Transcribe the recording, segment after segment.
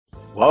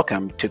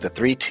Welcome to the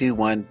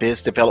 321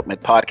 Biz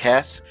Development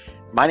Podcast.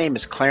 My name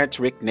is Clarence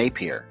Rick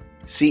Napier,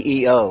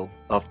 CEO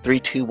of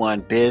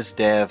 321 Biz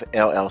Dev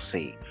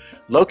LLC,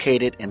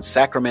 located in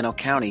Sacramento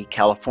County,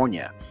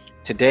 California.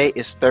 Today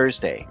is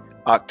Thursday,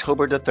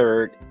 October the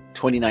 3rd,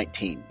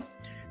 2019.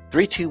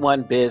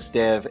 321 Biz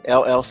Dev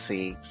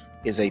LLC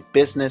is a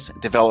business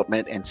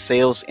development and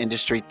sales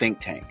industry think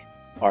tank.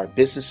 Our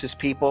business is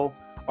people,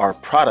 our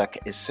product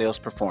is sales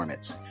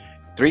performance.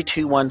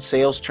 321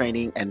 Sales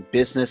Training and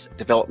Business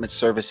Development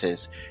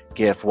Services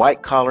give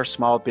white-collar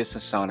small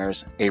business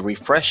owners a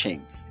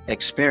refreshing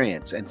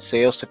experience in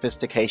sales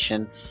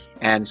sophistication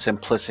and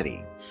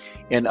simplicity.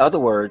 In other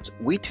words,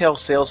 we tell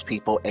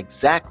salespeople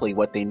exactly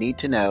what they need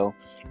to know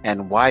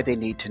and why they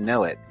need to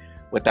know it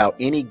without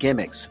any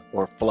gimmicks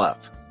or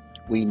fluff.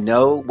 We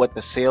know what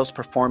the sales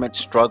performance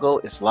struggle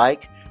is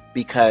like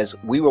because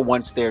we were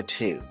once there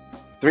too.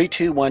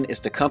 321 is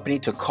the company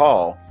to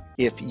call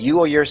if you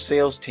or your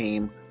sales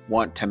team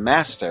want to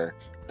master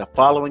the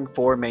following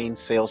four main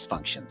sales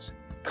functions: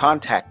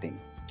 contacting,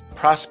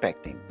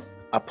 prospecting,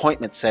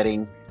 appointment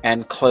setting,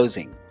 and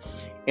closing.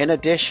 In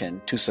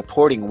addition to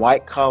supporting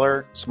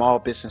white-collar small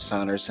business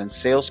owners and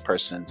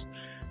salespersons,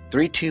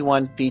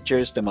 321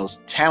 features the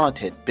most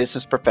talented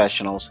business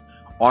professionals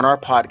on our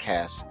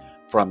podcast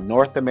from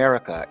North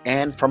America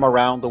and from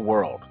around the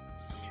world.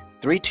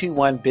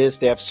 321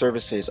 BizDev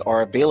services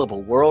are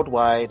available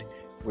worldwide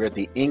where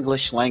the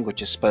English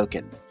language is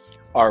spoken.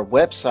 Our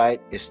website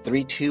is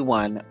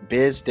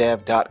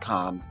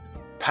 321bizdev.com,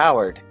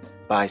 powered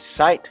by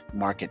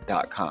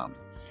sitemarket.com.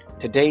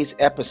 Today's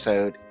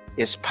episode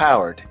is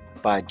powered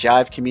by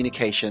Jive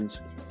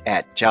Communications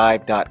at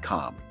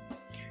jive.com.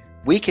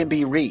 We can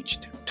be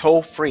reached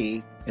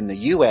toll-free in the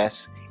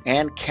U.S.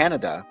 and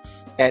Canada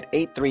at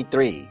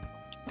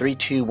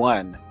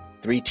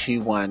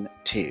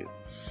 833-321-3212.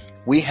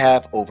 We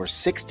have over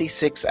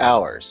 66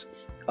 hours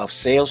of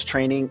sales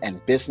training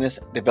and business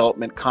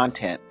development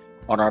content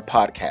on our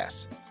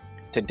podcast.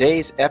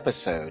 Today's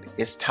episode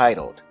is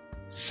titled,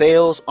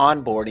 Sales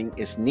Onboarding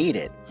is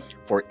Needed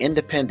for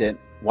Independent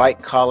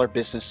White-Collar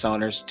Business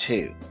Owners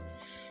Too.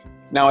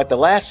 Now, at the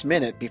last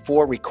minute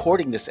before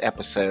recording this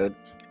episode,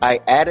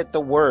 I added the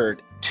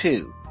word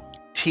to,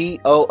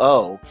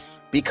 T-O-O,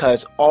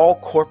 because all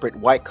corporate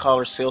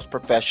white-collar sales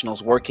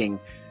professionals working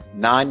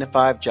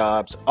 9-to-5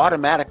 jobs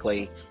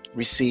automatically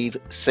receive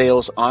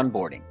sales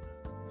onboarding.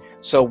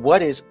 So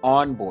what is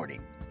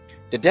onboarding?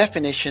 The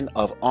definition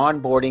of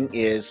onboarding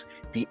is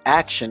the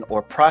action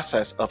or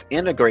process of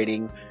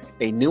integrating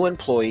a new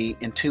employee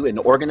into an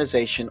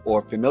organization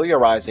or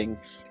familiarizing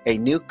a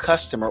new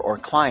customer or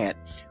client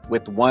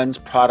with one's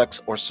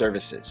products or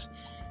services.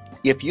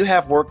 If you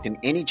have worked in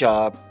any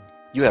job,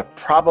 you have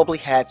probably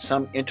had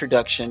some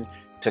introduction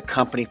to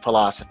company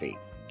philosophy,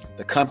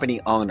 the company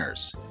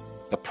owners,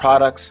 the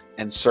products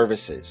and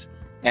services,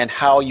 and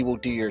how you will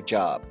do your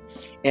job.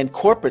 In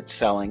corporate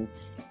selling,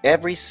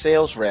 every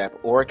sales rep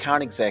or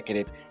account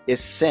executive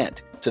is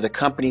sent to the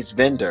company's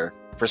vendor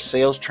for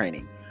sales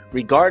training,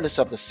 regardless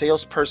of the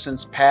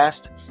salesperson's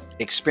past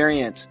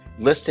experience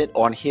listed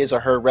on his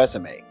or her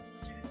resume.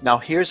 Now,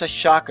 here's a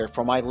shocker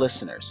for my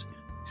listeners.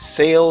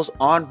 Sales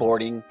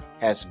onboarding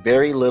has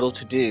very little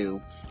to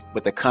do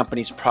with the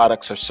company's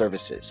products or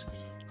services.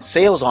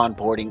 Sales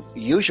onboarding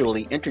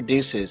usually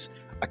introduces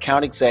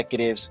account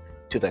executives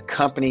to the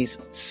company's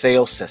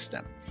sales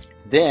system.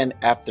 Then,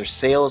 after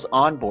sales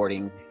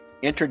onboarding,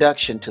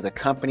 introduction to the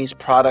company's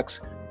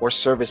products or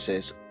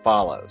services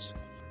follows.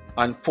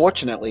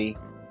 Unfortunately,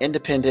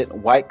 independent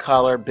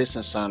white-collar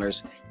business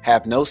owners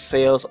have no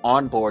sales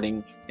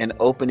onboarding in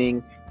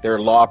opening their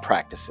law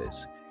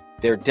practices,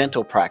 their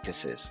dental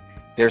practices,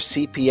 their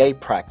CPA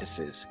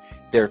practices,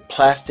 their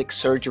plastic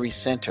surgery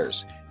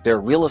centers, their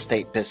real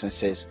estate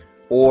businesses,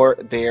 or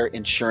their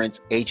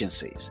insurance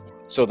agencies.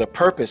 So the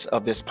purpose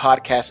of this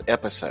podcast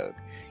episode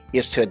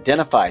is to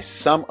identify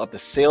some of the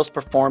sales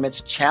performance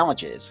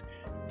challenges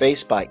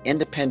faced by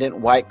independent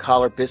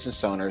white-collar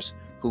business owners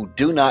who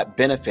do not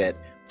benefit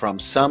from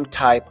some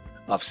type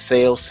of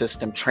sales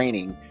system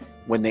training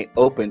when they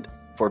opened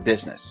for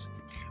business.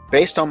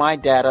 Based on my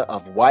data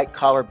of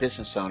white-collar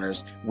business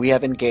owners we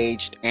have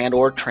engaged and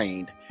or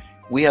trained,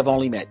 we have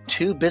only met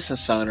 2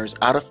 business owners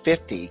out of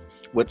 50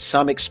 with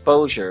some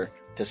exposure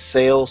to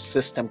sales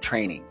system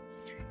training.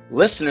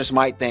 Listeners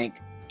might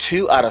think,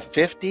 2 out of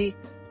 50?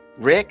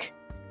 Rick,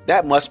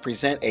 that must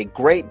present a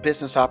great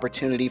business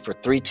opportunity for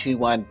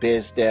 321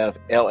 BizDev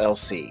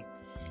LLC.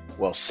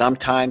 Well,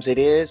 sometimes it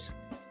is.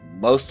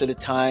 Most of the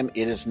time,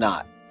 it is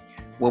not.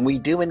 When we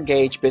do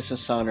engage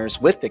business owners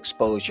with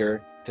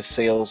exposure to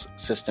sales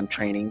system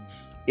training,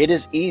 it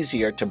is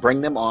easier to bring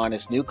them on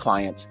as new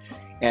clients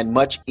and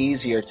much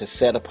easier to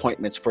set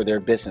appointments for their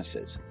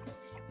businesses.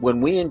 When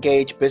we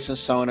engage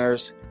business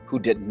owners who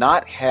did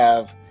not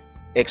have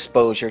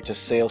exposure to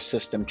sales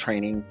system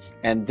training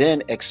and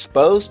then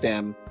expose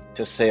them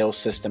to sales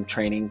system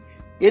training,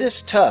 it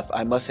is tough,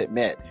 I must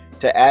admit,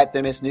 to add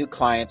them as new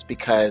clients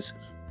because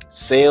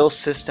sales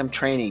system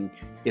training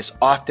is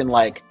often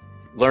like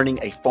learning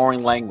a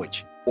foreign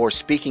language or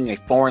speaking a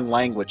foreign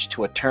language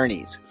to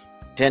attorneys,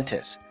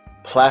 dentists,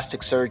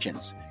 plastic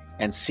surgeons,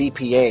 and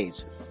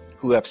CPAs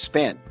who have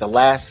spent the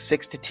last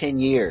 6 to 10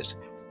 years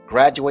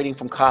graduating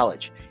from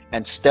college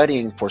and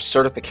studying for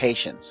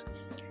certifications.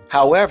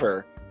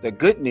 However, the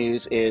good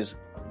news is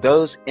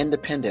those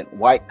independent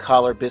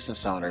white-collar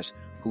business owners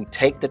who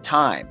take the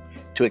time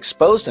to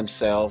expose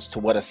themselves to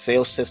what a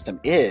sales system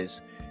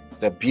is,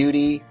 the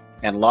beauty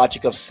and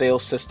logic of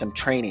sales system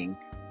training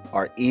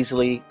are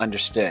easily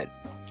understood.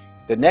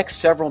 The next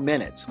several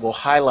minutes will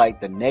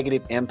highlight the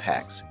negative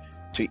impacts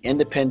to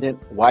independent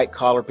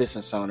white-collar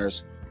business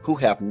owners who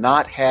have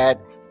not had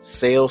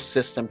sales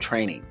system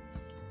training.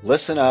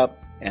 Listen up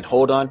and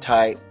hold on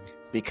tight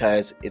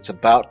because it's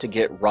about to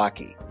get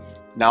rocky.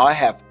 Now I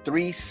have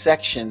 3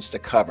 sections to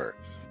cover.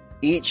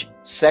 Each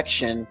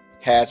section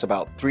has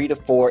about 3 to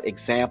 4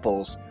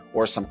 examples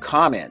or some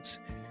comments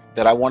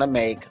that I want to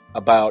make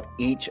about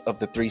each of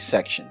the 3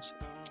 sections.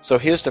 So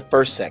here's the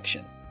first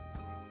section.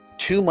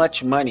 Too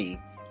much money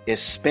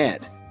is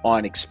spent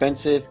on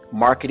expensive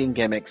marketing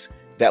gimmicks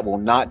that will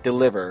not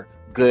deliver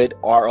good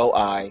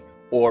ROI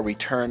or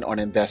return on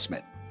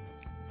investment.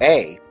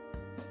 A,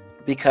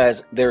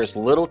 because there is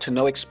little to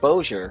no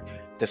exposure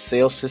to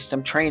sales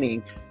system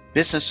training,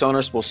 business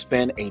owners will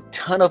spend a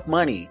ton of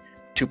money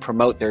to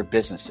promote their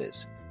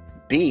businesses.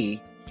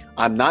 B,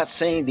 I'm not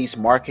saying these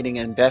marketing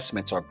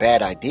investments are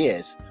bad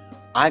ideas.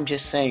 I'm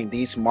just saying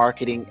these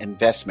marketing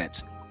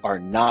investments are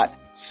not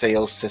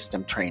sales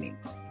system training.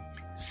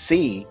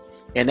 C,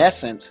 in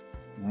essence,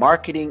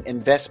 marketing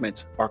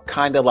investments are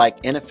kind of like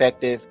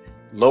ineffective,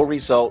 low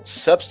result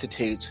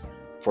substitutes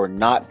for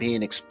not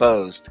being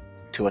exposed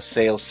to a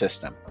sales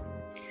system.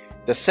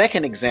 The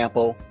second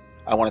example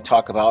I want to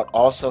talk about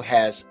also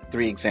has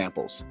 3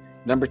 examples.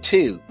 Number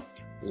 2,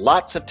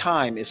 lots of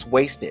time is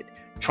wasted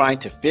trying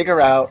to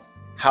figure out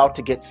how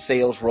to get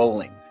sales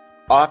rolling,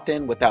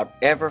 often without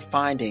ever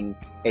finding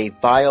a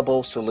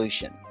viable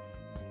solution.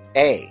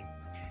 A,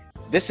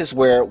 this is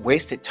where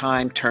wasted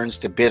time turns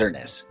to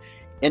bitterness.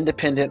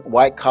 Independent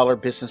white-collar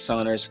business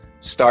owners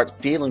start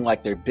feeling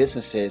like their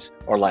businesses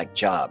are like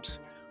jobs.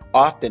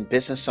 Often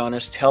business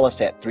owners tell us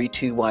at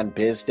 321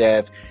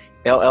 BizDev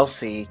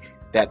LLC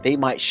that they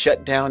might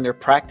shut down their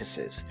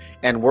practices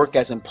and work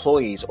as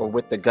employees or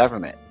with the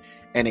government.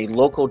 And a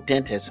local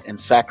dentist in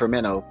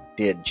Sacramento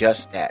did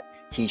just that.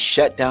 He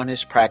shut down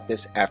his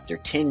practice after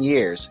 10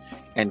 years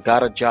and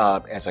got a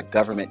job as a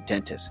government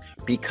dentist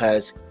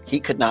because he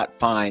could not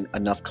find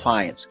enough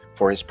clients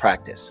for his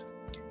practice.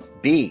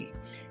 B,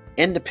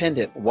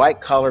 independent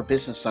white-collar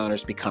business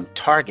owners become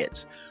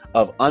targets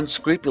of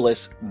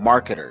unscrupulous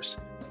marketers,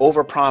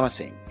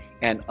 overpromising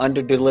and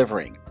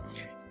under-delivering.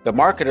 The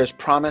marketers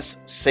promise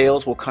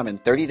sales will come in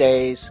 30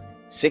 days,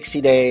 60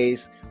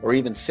 days, or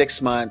even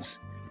 6 months,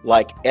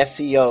 like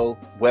SEO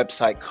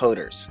website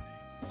coders.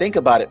 Think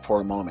about it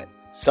for a moment.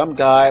 Some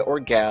guy or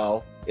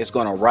gal is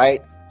going to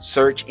write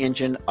search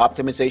engine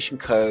optimization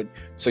code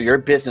so your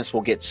business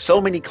will get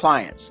so many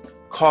clients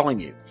calling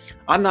you.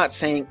 I'm not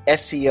saying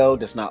SEO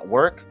does not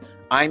work.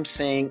 I'm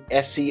saying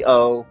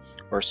SEO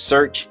or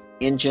search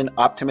engine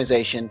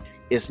optimization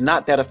is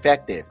not that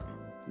effective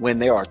when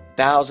there are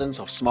thousands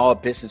of small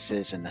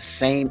businesses in the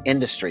same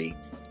industry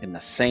in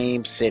the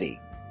same city.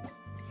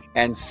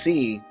 And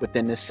C,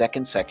 within this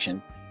second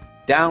section,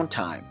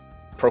 downtime,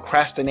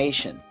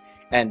 procrastination,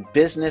 and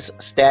business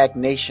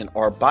stagnation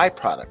are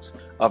byproducts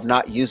of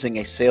not using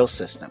a sales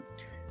system.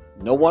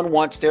 No one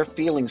wants their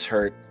feelings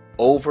hurt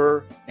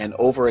over and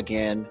over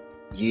again,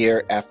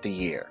 year after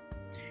year.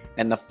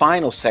 And the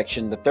final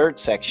section, the third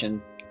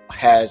section,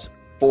 has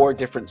 4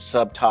 different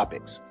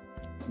subtopics.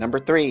 Number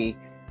 3,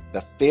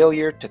 the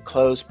failure to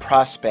close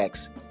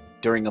prospects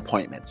during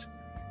appointments.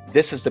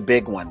 This is the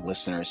big one,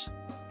 listeners.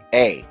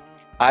 A,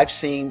 I've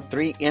seen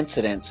 3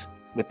 incidents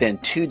within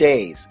 2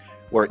 days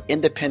where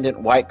independent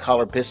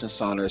white-collar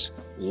business owners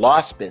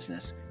lost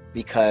business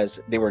because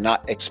they were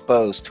not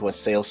exposed to a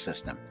sales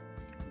system.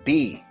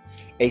 B,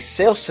 a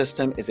sales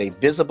system is a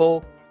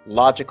visible,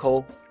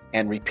 logical,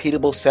 and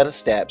repeatable set of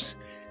steps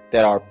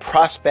that are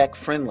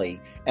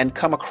prospect-friendly and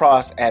come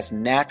across as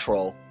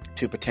natural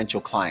to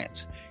potential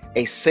clients.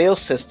 A sales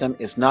system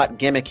is not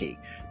gimmicky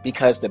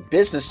because the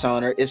business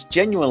owner is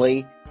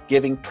genuinely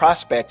giving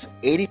prospects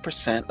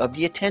 80% of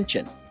the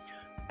attention.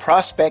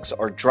 Prospects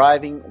are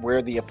driving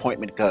where the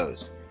appointment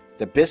goes.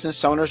 The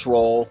business owner's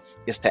role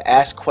is to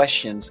ask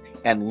questions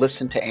and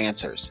listen to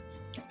answers.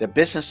 The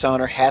business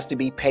owner has to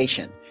be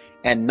patient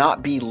and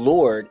not be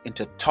lured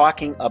into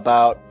talking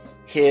about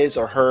his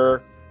or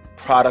her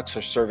products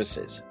or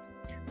services.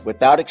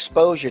 Without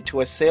exposure to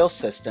a sales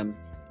system,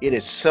 it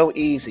is so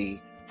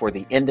easy for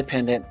the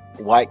independent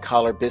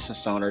white-collar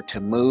business owner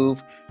to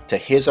move to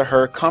his or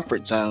her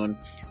comfort zone,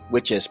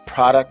 which is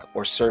product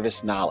or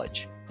service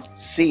knowledge.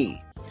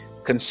 C,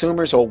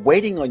 consumers are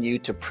waiting on you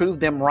to prove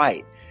them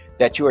right,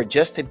 that you are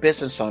just a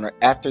business owner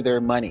after their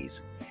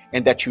monies,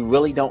 and that you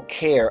really don't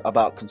care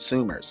about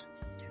consumers.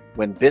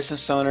 When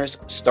business owners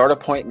start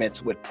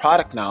appointments with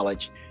product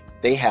knowledge,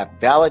 they have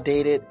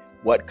validated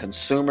what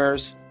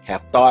consumers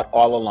have thought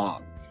all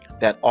along,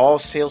 that all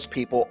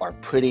salespeople are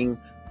putting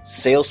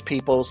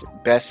salespeople's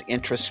best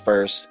interests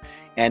first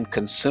and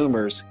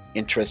consumers'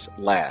 interests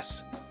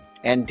last.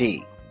 And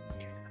D,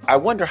 I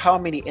wonder how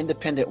many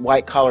independent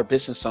white-collar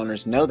business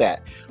owners know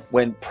that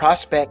when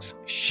prospects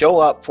show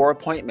up for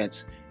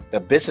appointments, the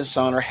business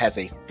owner has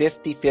a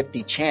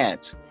 50-50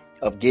 chance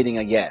of getting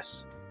a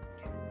yes.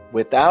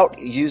 Without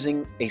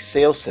using a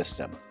sales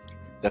system,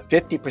 the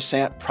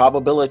 50%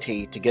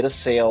 probability to get a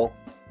sale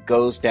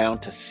goes down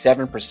to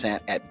 7%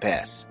 at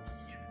best.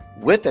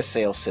 With a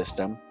sales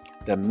system,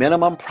 the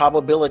minimum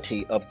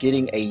probability of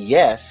getting a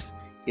yes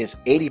is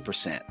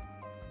 80%.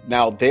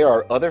 Now, there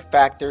are other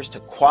factors to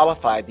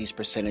qualify these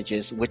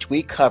percentages, which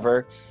we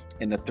cover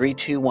in the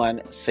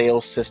 3-2-1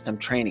 sales system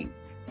training.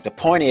 The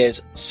point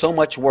is, so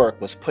much work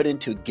was put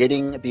into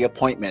getting the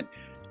appointment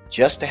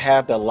just to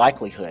have the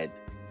likelihood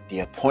the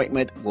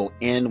appointment will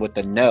end with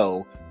a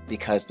no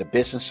because the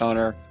business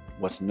owner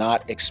was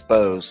not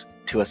exposed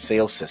to a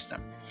sales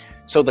system.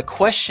 So the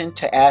question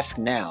to ask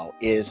now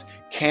is,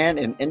 can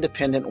an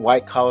independent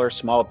white-collar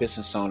small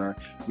business owner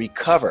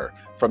recover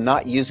from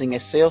not using a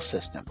sales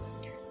system?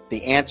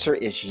 The answer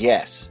is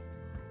yes,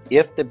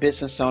 if the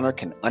business owner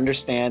can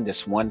understand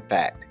this one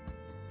fact.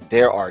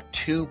 There are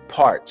two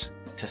parts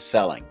to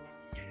selling.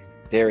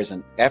 There is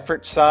an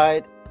effort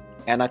side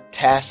and a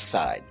task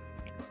side.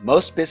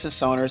 Most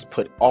business owners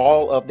put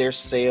all of their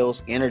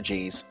sales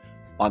energies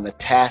on the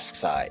task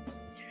side.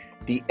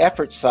 The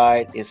effort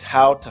side is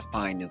how to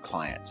find new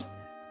clients.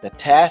 The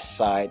task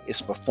side is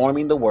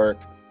performing the work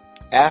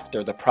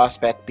after the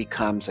prospect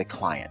becomes a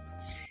client.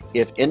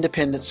 If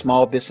independent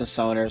small business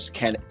owners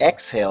can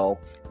exhale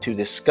to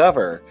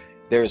discover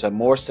there is a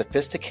more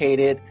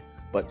sophisticated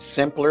but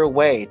simpler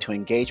way to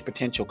engage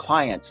potential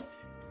clients,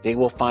 they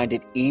will find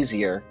it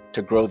easier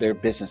to grow their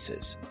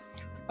businesses.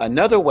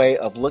 Another way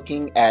of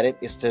looking at it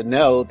is to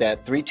know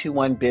that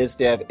 3-2-1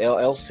 BizDev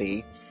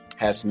LLC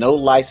has no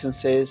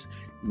licenses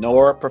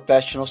nor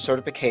professional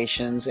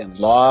certifications in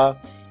law,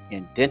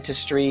 in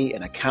dentistry,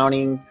 in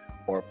accounting,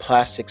 or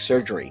plastic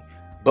surgery,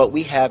 but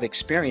we have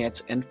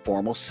experience in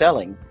formal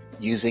selling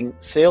using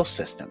sales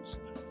systems.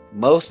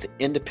 Most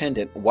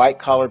independent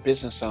white-collar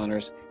business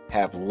owners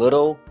have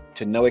little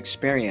to no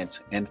experience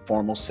in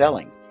formal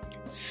selling.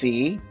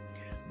 C,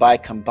 by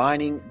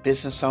combining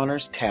business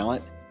owners'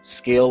 talent,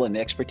 skill, and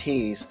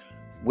expertise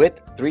with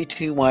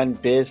 3-2-1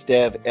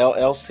 BizDev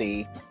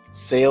LLC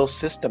sales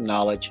system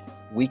knowledge,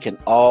 we can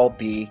all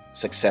be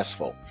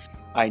successful.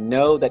 I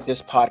know that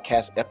this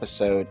podcast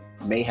episode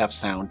may have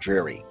sounded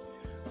dreary,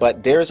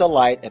 but there's a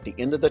light at the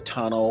end of the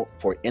tunnel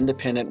for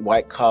independent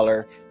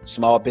white-collar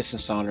small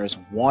business owners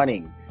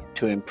wanting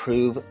to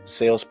improve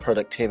sales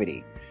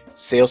productivity,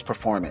 sales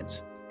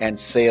performance, and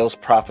sales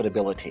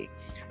profitability.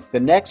 The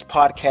next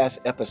podcast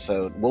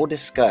episode will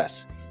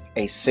discuss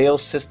a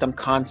sales system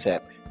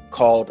concept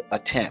called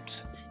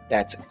ATTEMPTS.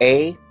 That's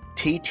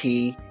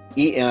ATTEMPTS.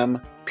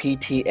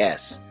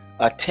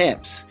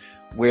 ATTEMPTS,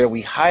 where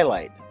we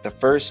highlight the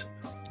first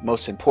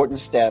most important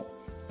step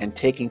in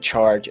taking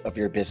charge of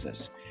your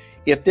business.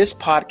 If this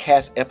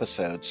podcast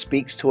episode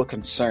speaks to a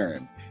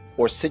concern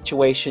or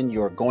situation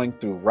you're going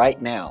through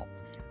right now,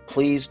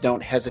 please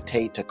don't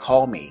hesitate to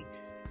call me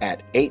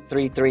at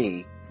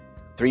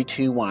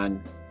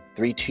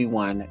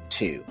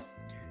 833-321-3212.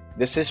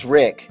 This is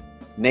Rick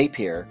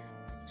Napier,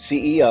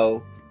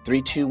 CEO,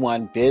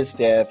 3-2-1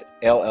 BizDev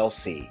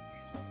LLC.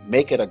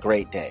 Make it a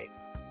great day.